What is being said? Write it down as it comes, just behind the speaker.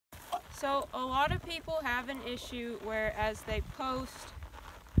So a lot of people have an issue where as they post,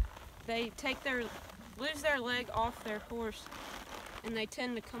 they lose their leg off their horse and they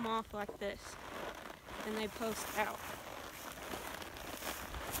tend to come off like this and they post out.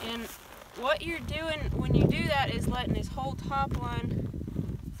 And what you're doing when you do that is letting his whole top line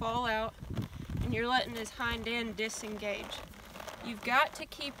fall out and you're letting his hind end disengage. You've got to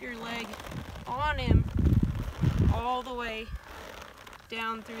keep your leg on him all the way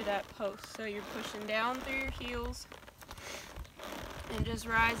down through that post. So you're pushing down through your heels and just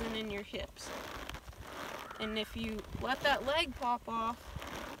rising in your hips. And if you let that leg pop off,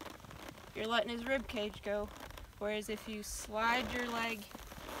 you're letting his rib cage go. Whereas if you slide your leg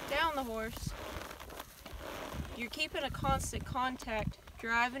down the horse, you're keeping a constant contact,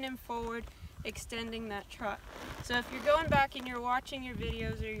 driving him forward, extending that trot. So if you're going back and you're watching your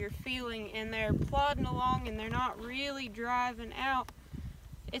videos or you're feeling and they're plodding along and they're not really driving out,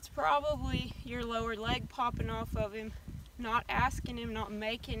 it's probably your lower leg popping off of him, not asking him, not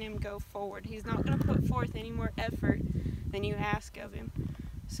making him go forward. He's not going to put forth any more effort than you ask of him.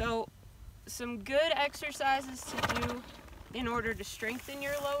 So some good exercises to do in order to strengthen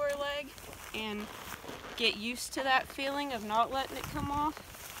your lower leg and get used to that feeling of not letting it come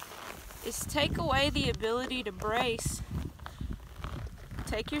off is take away the ability to brace.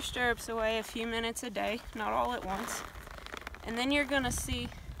 Take your stirrups away a few minutes a day, not all at once, and then you're going to see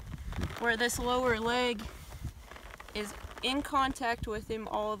where this lower leg is in contact with him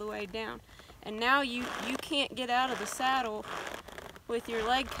all the way down. And now you can't get out of the saddle with your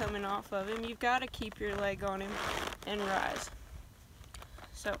leg coming off of him. You've got to keep your leg on him and rise.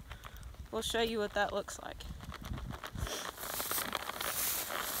 So we'll show you what that looks like.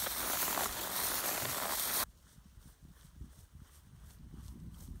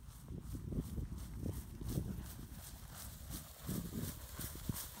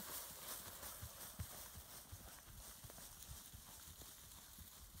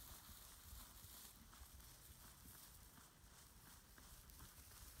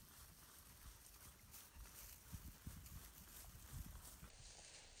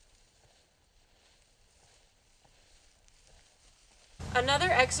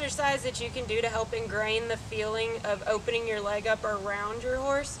 Another exercise that you can do to help ingrain the feeling of opening your leg up around your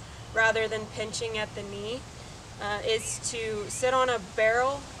horse rather than pinching at the knee is to sit on a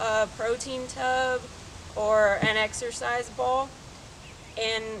barrel, a protein tub, or an exercise ball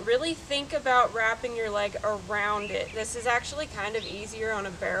and really think about wrapping your leg around it. This is actually kind of easier on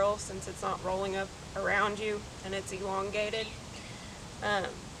a barrel since it's not rolling up around you and it's elongated.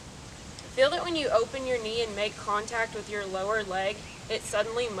 Feel that when you open your knee and make contact with your lower leg, it's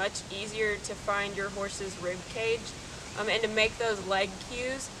suddenly much easier to find your horse's rib cage and to make those leg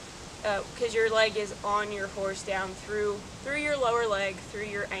cues because your leg is on your horse down through your lower leg, through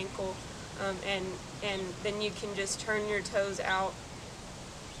your ankle, and then you can just turn your toes out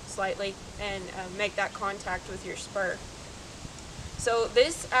slightly and make that contact with your spur. So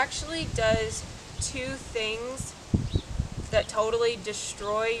this actually does two things that totally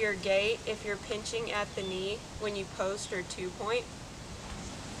destroy your gait if you're pinching at the knee when you post or two-point.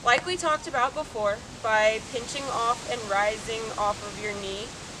 Like we talked about before, by pinching off and rising off of your knee,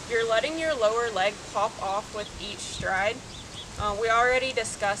 you're letting your lower leg pop off with each stride. We already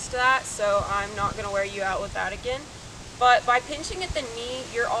discussed that, so I'm not going to wear you out with that again. But by pinching at the knee,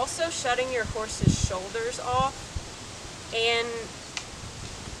 you're also shutting your horse's shoulders off, and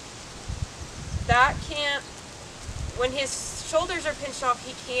that can't, when his shoulders are pinched off,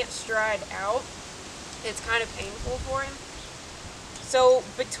 he can't stride out. It's kind of painful for him. So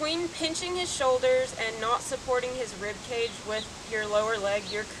between pinching his shoulders and not supporting his rib cage with your lower leg,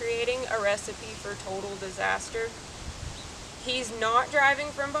 you're creating a recipe for total disaster. He's not driving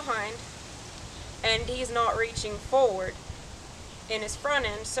from behind, and he's not reaching forward in his front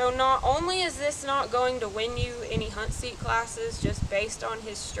end. So not only is this not going to win you any hunt seat classes just based on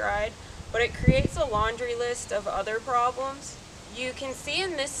his stride, but it creates a laundry list of other problems. You can see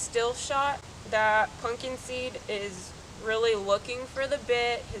in this still shot that Pumpkin Seed is really looking for the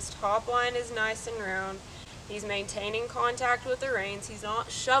bit. His top line is nice and round. He's maintaining contact with the reins. He's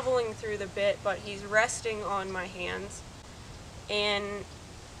not shoveling through the bit, but he's resting on my hands. And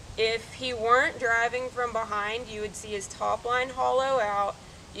if he weren't driving from behind, you would see his top line hollow out.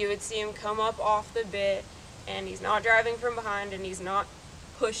 You would see him come up off the bit, and he's not driving from behind, and he's not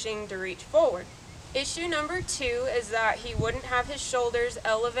pushing to reach forward. Issue number 2 is that he wouldn't have his shoulders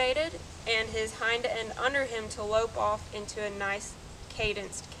elevated and his hind end under him to lope off into a nice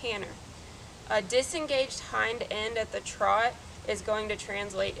cadenced canter. A disengaged hind end at the trot is going to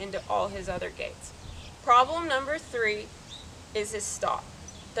translate into all his other gaits. Problem number 3 is his stop.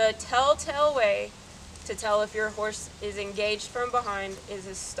 The telltale way to tell if your horse is engaged from behind is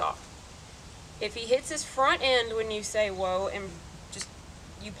his stop. If he hits his front end when you say whoa and just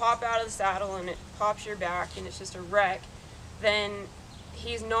you pop out of the saddle and it pops your back and it's just a wreck, then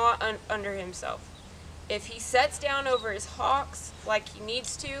he's not under himself. If he sets down over his hocks like he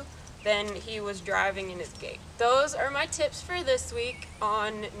needs to, then he was driving in his gait. Those are my tips for this week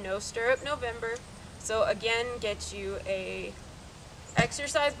on No Stirrup November. So again, get you a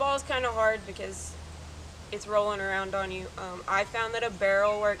exercise ball is kind of hard because it's rolling around on you. I found that a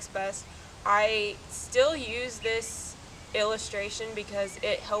barrel works best. I still use this illustration because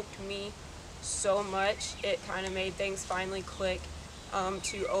it helped me so much. It kind of made things finally click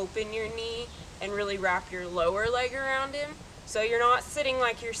to open your knee and really wrap your lower leg around him. So you're not sitting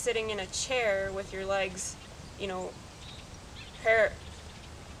like you're sitting in a chair with your legs, you know,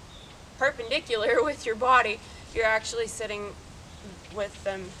 perpendicular with your body. You're actually sitting with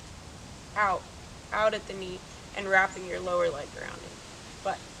them out at the knee and wrapping your lower leg around him.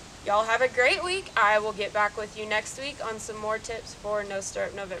 But y'all have a great week. I will get back with you next week on some more tips for No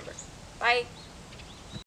Stirrup November. Bye.